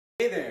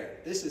Hey there,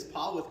 this is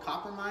Paul with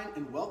CopperMine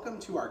and welcome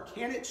to our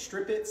Can It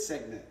Strip It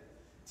segment.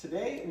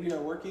 Today we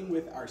are working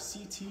with our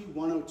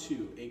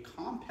CT-102, a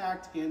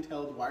compact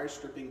handheld wire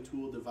stripping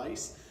tool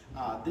device.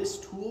 This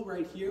tool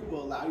right here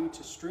will allow you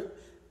to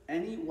strip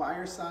any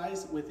wire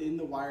size within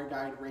the wire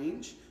guide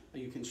range.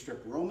 You can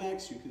strip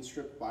Romex, you can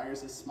strip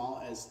wires as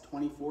small as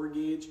 24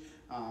 gauge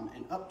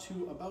and up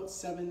to about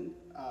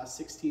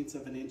 7/16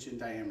 of an inch in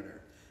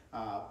diameter.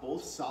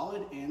 Both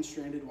solid and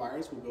stranded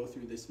wires will go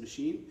through this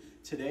machine.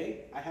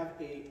 Today, I have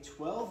a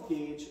 12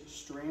 gauge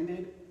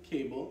stranded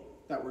cable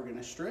that we're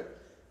gonna strip.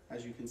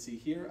 As you can see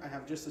here, I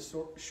have just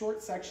a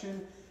short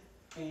section,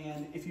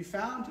 and if you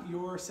found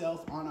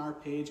yourself on our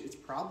page, it's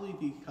probably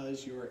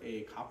because you're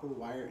a copper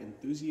wire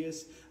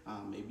enthusiast.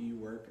 Maybe you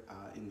work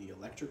in the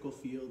electrical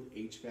field,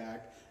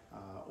 HVAC,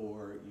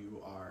 or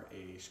you are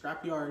a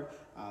scrapyard.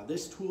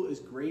 This tool is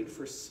great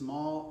for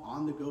small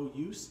on-the-go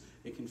use.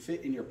 It can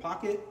fit in your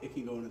pocket, it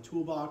can go in a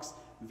toolbox.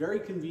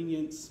 Very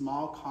convenient,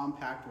 small,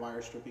 compact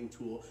wire stripping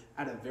tool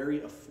at a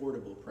very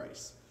affordable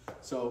price.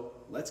 So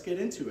let's get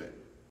into it.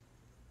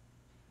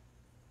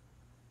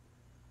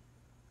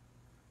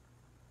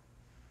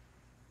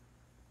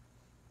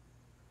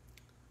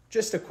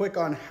 Just a quick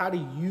on how to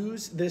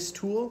use this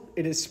tool.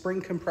 It is spring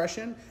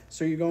compression,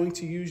 so you're going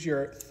to use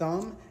your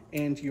thumb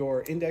and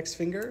your index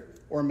finger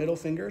or middle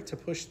finger to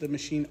push the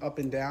machine up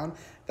and down.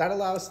 That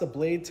allows the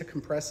blade to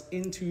compress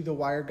into the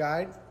wire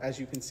guide, as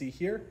you can see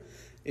here.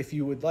 If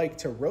you would like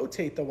to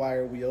rotate the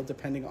wire wheel,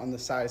 depending on the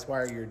size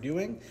wire you're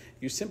doing,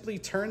 you simply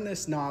turn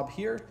this knob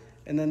here,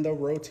 and then the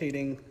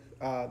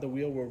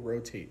wheel will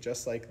rotate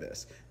just like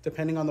this,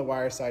 depending on the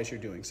wire size you're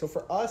doing. So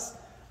for us,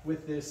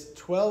 with this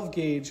 12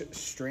 gauge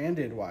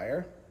stranded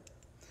wire,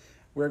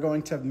 we're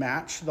going to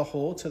match the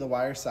hole to the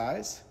wire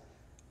size,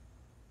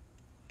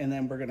 and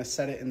then we're gonna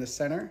set it in the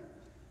center,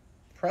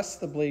 press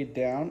the blade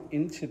down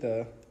into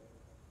the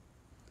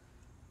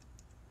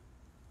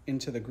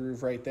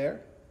groove right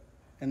there,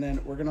 and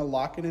then we're gonna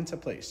lock it into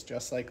place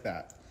just like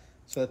that,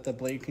 so that the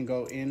blade can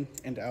go in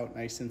and out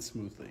nice and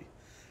smoothly.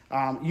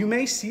 You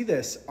may see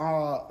this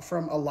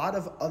from a lot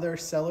of other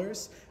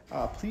sellers.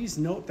 Please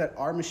note that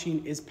our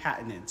machine is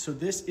patented. So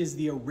this is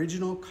the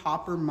original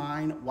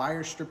CopperMine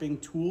wire stripping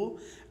tool.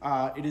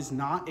 It is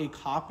not a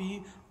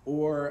copy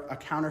or a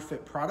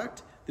counterfeit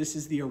product. This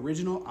is the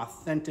original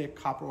authentic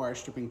copper wire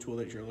stripping tool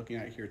that you're looking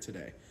at here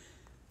today.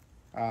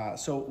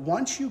 So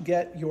once you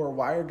get your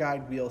wire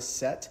guide wheel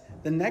set,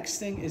 the next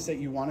thing is that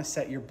you want to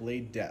set your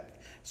blade depth.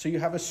 So you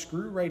have a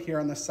screw right here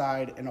on the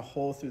side and a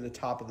hole through the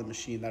top of the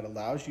machine that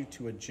allows you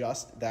to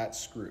adjust that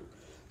screw.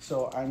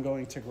 So I'm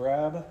going to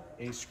grab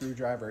a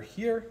screwdriver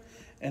here,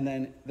 and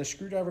then the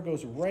screwdriver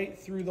goes right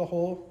through the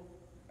hole,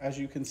 as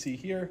you can see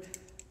here,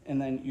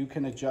 and then you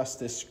can adjust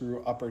this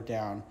screw up or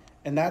down.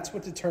 And that's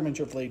what determines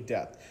your blade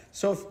depth.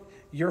 So if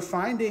you're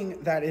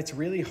finding that it's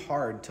really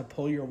hard to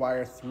pull your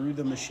wire through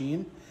the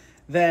machine,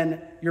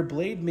 then your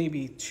blade may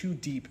be too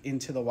deep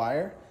into the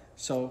wire.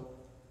 So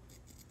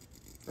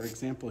for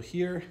example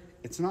here,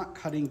 it's not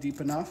cutting deep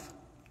enough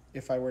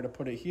if I were to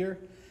put it here.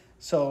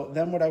 So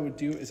then what I would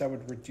do is I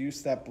would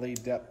reduce that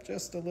blade depth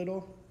just a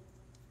little,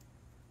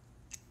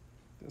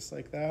 just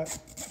like that.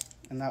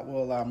 And that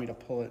will allow me to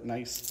pull it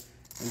nice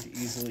and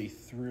easily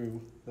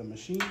through the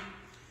machine.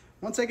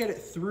 Once I get it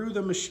through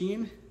the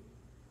machine,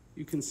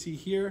 you can see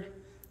here,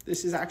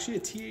 this is actually a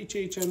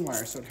THHN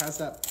wire, so it has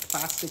that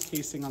plastic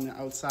casing on the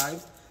outside.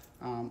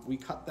 We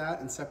cut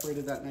that and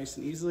separated that nice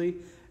and easily.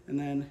 And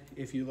then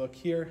if you look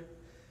here,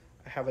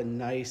 I have a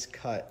nice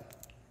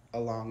cut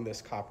along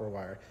this copper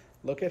wire.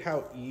 Look at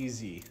how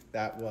easy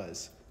that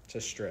was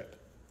to strip.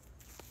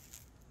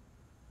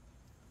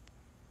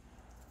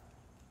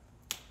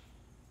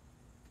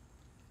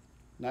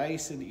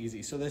 Nice and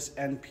easy. So this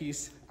end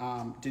piece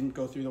didn't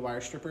go through the wire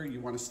stripper. You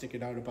want to stick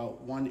it out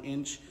about 1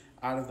 inch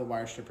out of the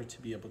wire stripper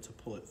to be able to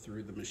pull it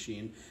through the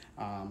machine.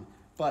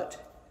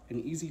 But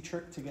an easy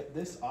trick to get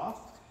this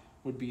off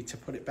would be to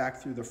put it back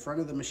through the front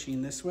of the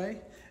machine this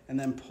way and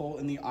then pull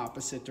in the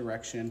opposite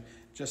direction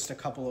just a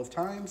couple of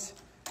times.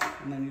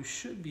 And then you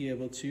should be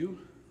able to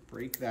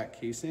break that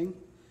casing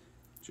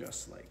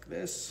just like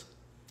this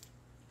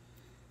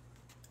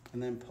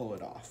and then pull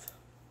it off.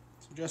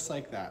 So just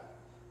like that.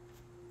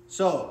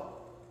 So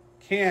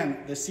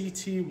can the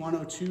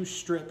CT-102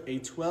 strip a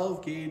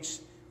 12 gauge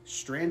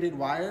stranded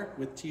wire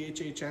with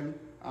THHN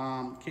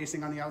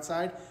casing on the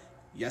outside?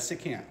 Yes, it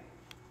can.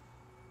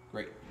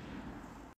 Great.